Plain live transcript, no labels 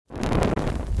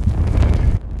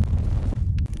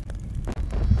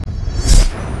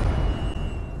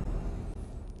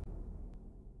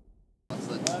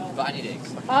But I need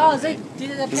eggs. Oh,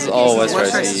 this is all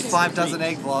Westrice's 5 dozen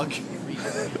egg vlog.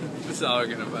 This is all we're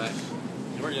gonna buy.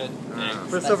 We're good.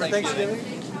 First over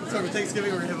Thanksgiving. So over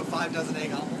Thanksgiving, we're gonna have a 5 dozen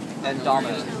egg omelet. And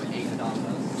Domino's. Egg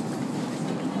Domino's.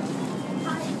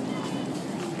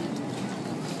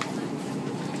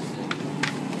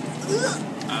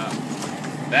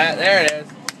 There it is.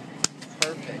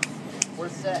 Perfect. We're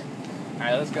set.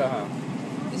 Alright, let's go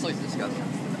home. This looks disgusting.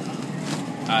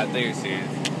 I think you're serious.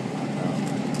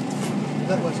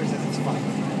 That Westrice says it's fine.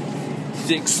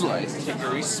 Thick slice.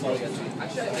 Chicory smoke.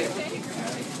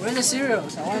 Where's the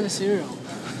cereals? I want the cereal.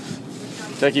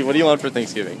 Jackie, what do you want for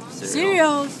Thanksgiving?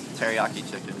 Cereals. Teriyaki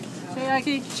chicken.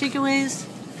 Teriyaki, chicken wings,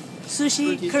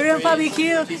 sushi, Korean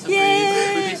barbecue.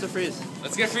 Yay!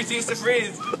 Let's get Fruitista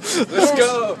Freeze. Let's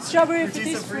go. Strawberry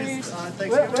Fruitista Freeze.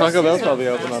 Taco Bell's probably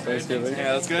open on Thanksgiving.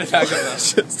 Yeah, let's go to Taco Bell. You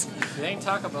think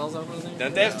Taco Bell's open there?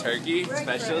 Don't they have turkey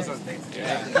specials on Thanksgiving?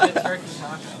 Yeah, turkey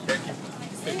taco.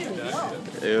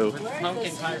 Ew.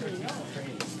 Pumpkin pie Fruitista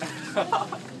Freeze.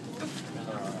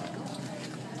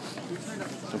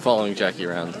 I'm following Jackie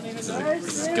around. This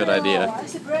is a good idea.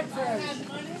 It's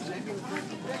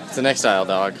the next aisle,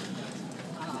 dog.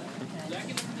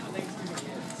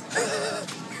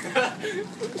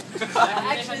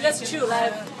 Actually, that's true.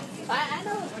 Like, I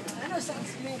know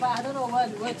Thanksgiving, but I don't know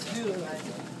what to do. Like.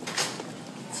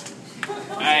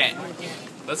 Alright,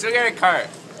 let's go get a cart.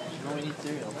 No, we need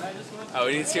cereal. Oh,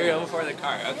 we need cereal before the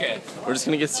cart. Okay. We're just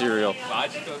gonna get cereal.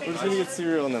 Logical. We're just gonna get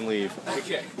cereal and then leave.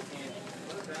 Okay.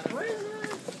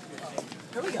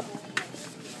 Here we go.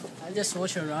 I just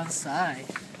watch the wrong side.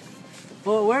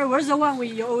 But where's the one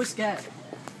you always get?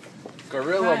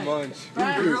 Gorilla Right. Munch.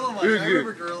 Gorilla Munch. I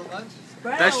remember Gorilla Munch.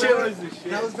 That shit was the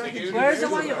shit. That was back in Where's the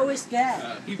one you always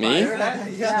get? Me?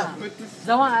 Yeah.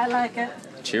 The one I like it.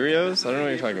 Cheerios? I don't know what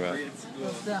you're talking about.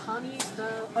 The honey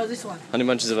stuff. Oh, this one. Honey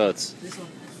Bunches of Oats. This one.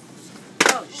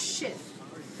 Oh, shit.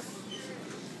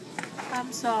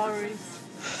 I'm sorry.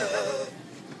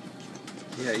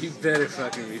 Yeah, you better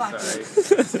fucking be Fuck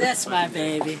sorry. That's my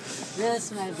baby.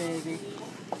 That's my baby.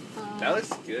 That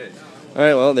looks good.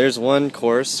 Alright, well, there's one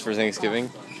course for Thanksgiving.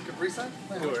 Capri Sun?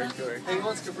 Hey, who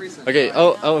wants Capri Sun? Okay,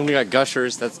 oh, and we got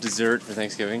Gushers. That's dessert for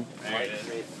Thanksgiving.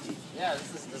 Yeah,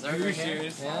 this is dessert right here.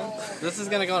 Yeah. This is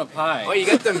gonna go in a pie. Oh, you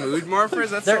got the mood morphers?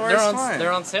 That's the worst one.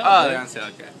 They're on sale. Oh, they're on sale,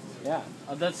 okay. Yeah.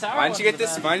 The sour Why don't you get the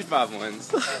ones are SpongeBob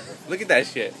ones? Look at that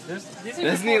shit. these are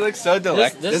Doesn't he look so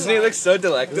delectable? This- Doesn't he look so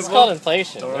delectable? This is called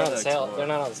inflation. They're on sale. They're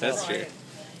not on sale. That's true.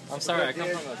 I'm sorry, I come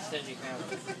from a stingy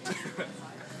family.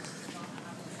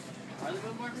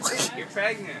 You're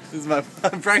pregnant. This is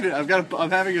I'm pregnant. I'm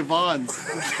having a bond.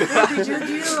 What did you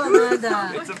do,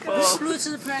 Amanda? It's a full.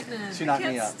 Pluto's pregnant. She knocked me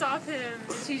Can't up. stop him.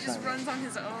 He just runs on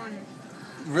his own.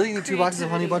 Really need 2 boxes of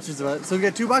Honey Bunches of Oats. So we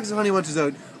got 2 boxes of Honey Bunches of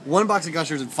Oats, 1 box of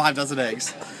Gushers, and 5 dozen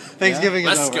eggs. Thanksgiving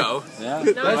is Let's over. go. Yeah. No,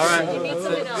 you need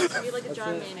something else. You need like a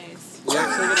jar of mayonnaise.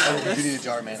 Oh, you need a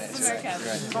jar of mayonnaise.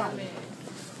 Sarcasm.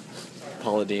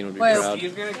 Paula Dean would be Wait, proud.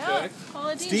 Steve's gonna Yeah. cook.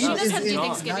 Paula Dean, Steve she does is have to do not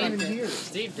Thanksgiving. even here.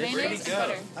 Steve did Mayonnaise is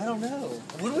better. I don't know.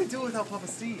 What do we do without Papa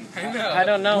Steve? I know. I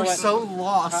don't know. We're so How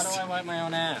lost. do I wipe my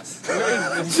own ass? I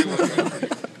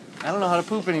don't know how to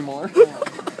poop anymore.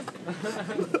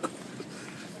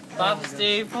 Papa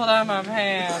Steve, pull down my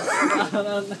pants.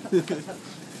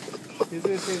 He's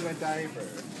gonna change my diaper.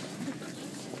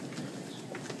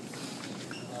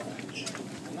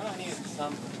 I know I need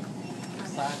some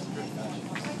science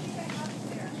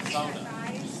soda.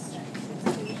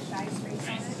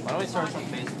 Why don't we start some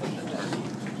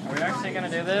Facebook? Are we actually gonna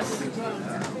do this?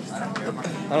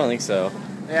 I don't think so.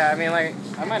 Yeah, I mean, like,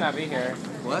 I might not be here.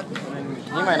 What? I mean,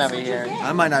 you might not be here.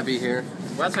 I might not be here.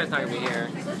 Westrice's not gonna be here.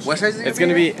 Westrice is It's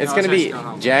gonna be Westrice go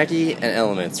home. Jackie and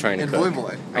Elements trying to and cook.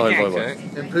 Voyboy Oh, and can't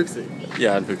Voyboy. and Pooksy.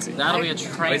 Yeah, and Pooksy. That'll be a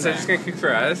train Wait, so wreck. just gonna cook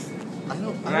for us? I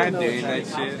don't I'm know. not doing that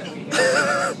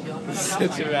shit.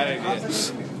 Such a bad idea.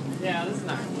 Yeah, this is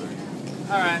not.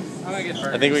 Alright, I'm gonna get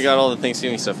burgers. I think we got all the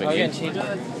Thanksgiving stuff in Oh, you here. getting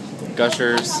cheese?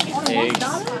 Gushers, eggs.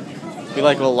 We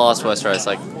like what lost Westrice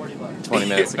like 20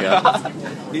 minutes ago.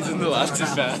 He's in the last too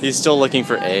fast. He's still looking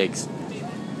for eggs.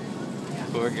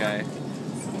 Poor guy.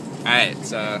 Alright,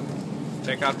 so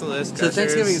check off the list. So Gushers.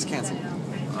 Thanksgiving is canceled.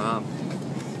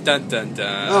 Dun dun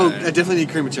dun. Oh, I definitely need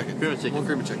cream of chicken. Cream of chicken. 1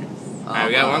 cream of chicken. Alright,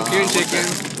 we got 1 cream chicken,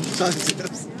 Chocolate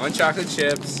chips. 1 chocolate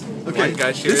chips, Okay, 1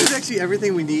 Gushers. this is actually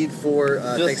everything we need for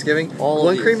Thanksgiving. all of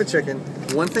 1 these. cream of chicken,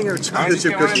 1 thing of Why don't chocolate we just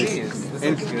chip get one of cookies, these? This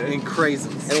and, looks good. and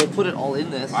craisins. And we'll put it all in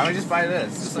this. Why don't we just buy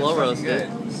this? This Slow looks fucking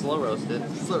roasted. good. Slow roasted.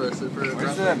 Slow roasted for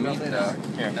Where's the meat though?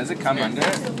 Here, does it come under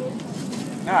it?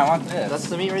 No, I want this. That's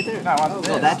the meat right there. No, I want this.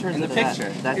 No, that turns in the into picture.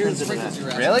 that. That turns into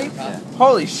that. Really?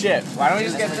 Holy shit! Why don't we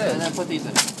just get And then this? put these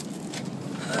in.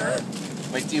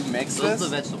 Wait, do you mix Those are this? the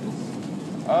vegetables.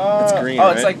 It's green, Oh,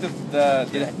 it's right? like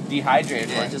the dehydrated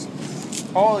Yeah, one. just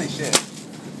Holy shit.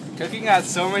 Cooking got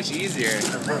so much easier. I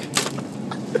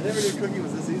never knew cooking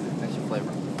was this easy. extra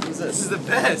flavor. Who's This this? is the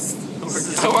best.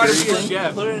 I want to be a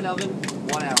chef. Put it in an oven,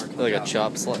 1 hour. cook Like a out.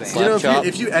 chop, You know, slap chop.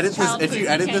 if you edit this, Child if you food,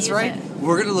 edit can't this use right, it.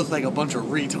 we're gonna look like a bunch of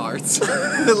retards.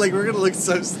 Like we're gonna look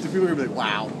so stupid. People are gonna be like,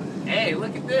 "Wow." Hey,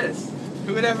 look at this.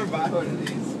 Who would ever buy one of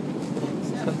these?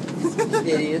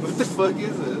 Idiots. What the fuck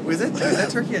is it? Was it? Is that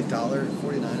turkey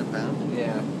 $1.49 a pound?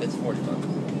 Yeah, it's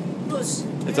 $40.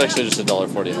 It's actually just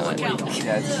 $1.49.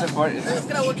 Yeah, it's just important. It's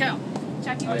gonna work out.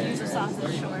 Jackie would use a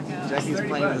sausage to work out. Jackie's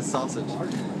playing with the sausage.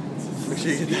 Make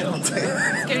sure you get that on tape.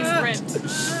 It's getting ripped.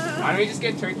 Why don't we just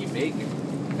get turkey bacon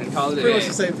and call it a Pretty day? much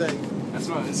the same thing. That's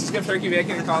what. Let's just get turkey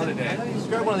bacon and call it a day. Just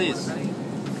grab one of these.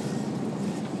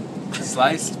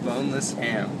 Sliced boneless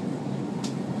ham.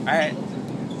 Alright.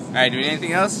 Alright, do we need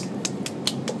anything else?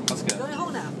 Let's go. Going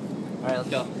home now. Alright, let's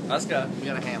go. Let's go. We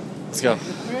got a ham. Let's go.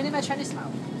 I'm running my Chinese now.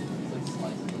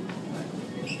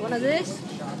 One of this?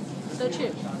 So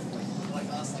cheap. Like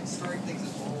us, like stirring things in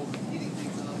bowls, heating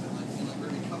things up, and like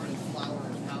really covered in flour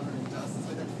and powder and dust. It's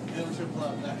like that. Never should pull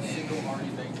up that single already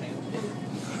baked ham.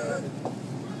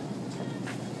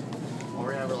 Or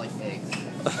we're gonna have like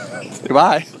eggs.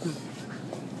 Goodbye.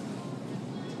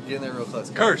 Get in there real close.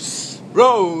 Curse!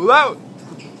 Roll out!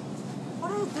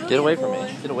 What are you doing, Get away from boy?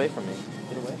 me. Get away from me.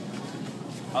 Get away.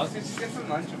 I was gonna just get some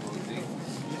Lunchables, dude.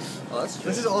 Oh, that's true.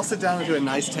 Let's just all sit down and do a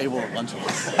nice table of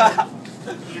Lunchables.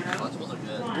 Lunchables are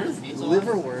good. Pizza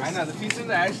Liverwurst. I know, the pizzas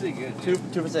are actually good. Two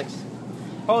Dude. for $6.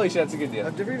 Holy shit, that's a good deal.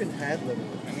 I've never even had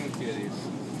liverwurst. I'm gonna do these.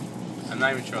 I'm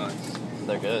not even trolling.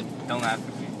 They're good. Don't laugh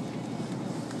at me.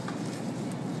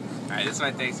 Alright, this is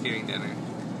my Thanksgiving dinner.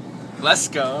 Let's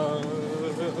go!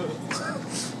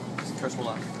 Curse one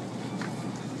up.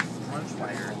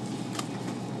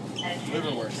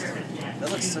 Liverwurst. That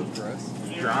looks so gross.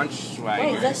 Wait, is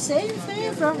Braunschweiger. that same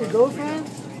thing from your girlfriend?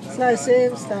 It's not the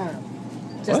same style.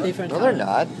 Just different No, they're color.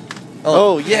 not.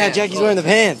 Oh, yeah, yeah. Jackie's wearing the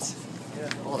pants.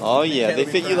 Oh, yeah, Can't they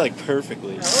be fit you proud. like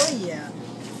perfectly. Oh yeah.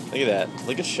 Look at that.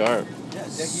 Look at Sharp. Yeah,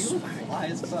 Jackie, you look fly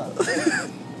as fuck.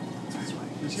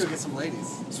 We should go get some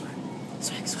ladies.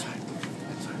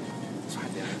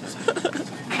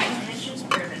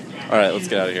 All right, let's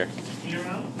get out of here.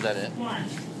 Is that it?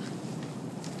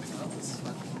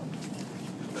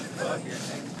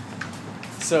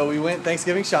 So we went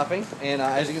Thanksgiving shopping, and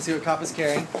as you can see what Cop is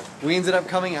carrying, we ended up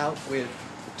coming out with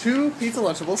 2 pizza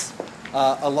Lunchables,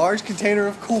 a large container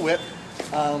of Cool Whip,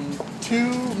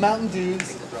 2 Mountain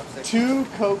Dews, 2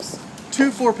 Cokes,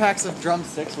 2 4-packs of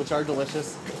drumsticks, which are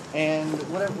delicious, and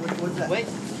whatever. What's that? Wait,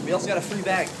 we also got a free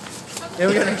bag. And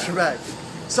we got an extra bag.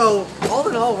 So all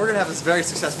in all, we're gonna have this very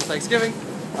successful Thanksgiving,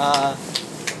 and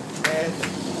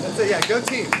that's it. Yeah, go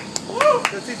team. Woo!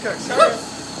 Go team Curse.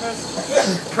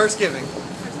 Curse giving.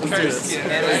 Let's do this.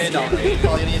 And I need a dollar.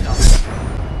 Probably need a dollar.